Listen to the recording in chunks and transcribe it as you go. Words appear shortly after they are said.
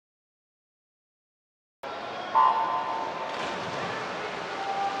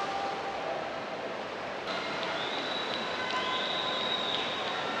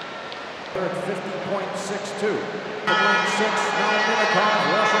Third 50.62. Lane 6, now Minakov,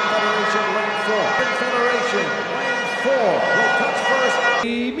 Russian Federation, lane 4. Federation, lane 4, will touch first.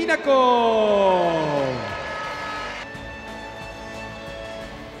 Y Minakov.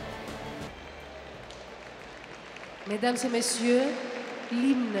 Mesdames et messieurs,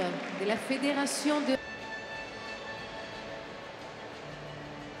 l'hymne de la Fédération de...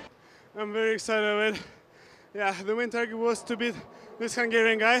 I'm very excited about it. Yeah, the main target was to beat this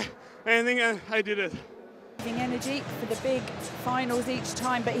Hungarian guy, and I think I did it. Energy for the big finals each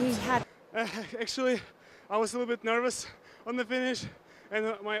time, but he had... Actually, I was a little bit nervous on the finish,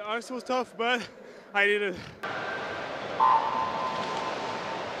 and my arms was tough, but I did it.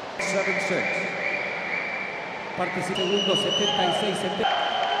 7-6. Parte segundo, 76-70.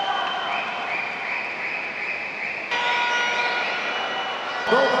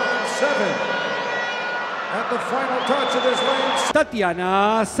 Moldova in 7. At the final touch of this lane.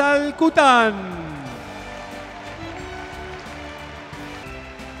 Tatiana Salcutan.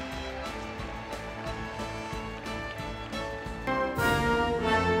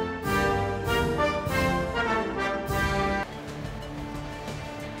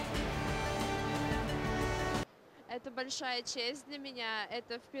 Это большая честь для меня.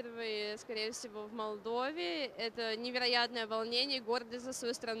 Это впервые, скорее всего, в Молдове. Это невероятное волнение и гордость за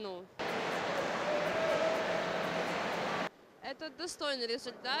свою страну. Это достойный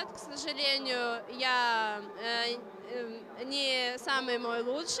результат. К сожалению, я не самый мой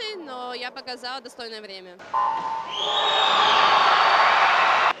лучший, но я показала достойное время.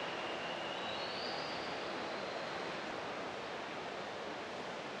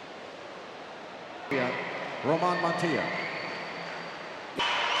 Roman Montilla.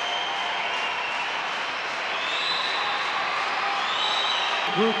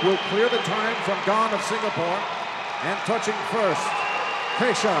 Group will clear the time from Gone of Singapore and touching first.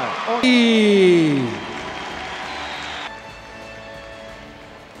 Kaylee.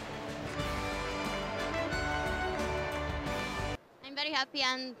 I'm very happy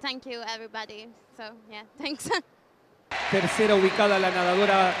and thank you everybody. So yeah, thanks. Tercera ubicada la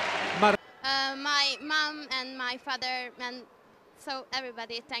nadadora My mom and my father and so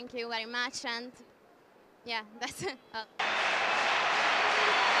everybody, thank you very much, and yeah, that's it.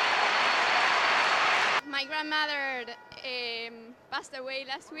 My grandmother passed away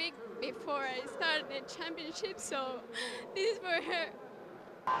last week before I started the championship, so this is for her.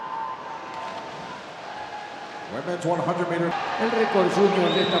 Women's 100 meter. El récord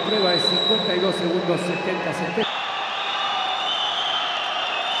junior de esta prueba es 52 segundos 70-70.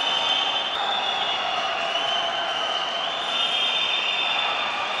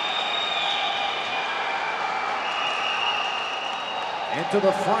 Into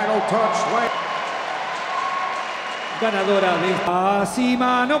the final touch. Ganadora de esta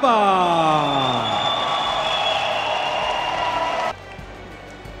Simanova.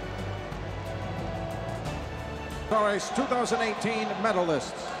 Paris 2018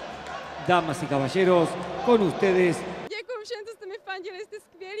 medalists. Damas y caballeros, con ustedes. Děkuji všem, co jste mi fandili, jste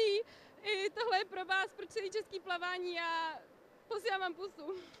skvělí. I tohle je pro vás, pro celý český plavání a posílám vám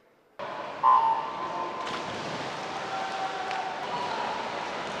pusu.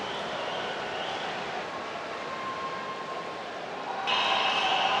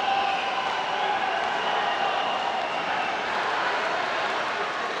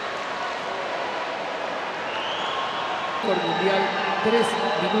 Por mundial 3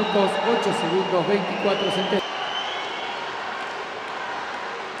 minutos 8 segundos 24 centésimos.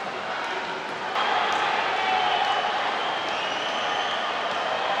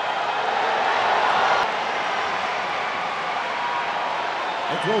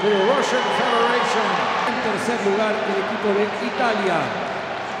 It will be Russian Federation. En tercer lugar el equipo de Italia.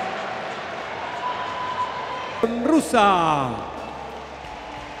 Rusa.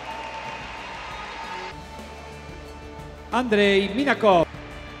 Andrei, Minakov.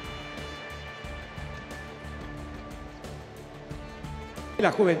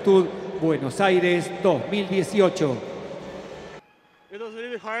 La Juventud, Buenos Aires 2018. It was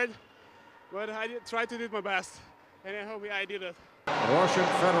really hard, but I tried to do my best, and I hope I did it. Russian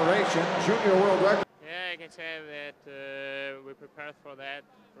Federation Junior World Record. Yeah, I can say that we prepared for that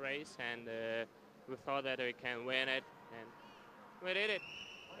race, and we thought that we can win it, and we did it.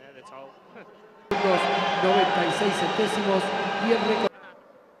 Yeah, that's all. 96 centésimos y el récord.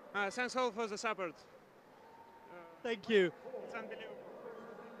 Thanks all for the support. Thank you. It's unbelievable.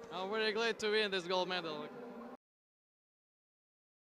 I'm very glad to win this gold medal.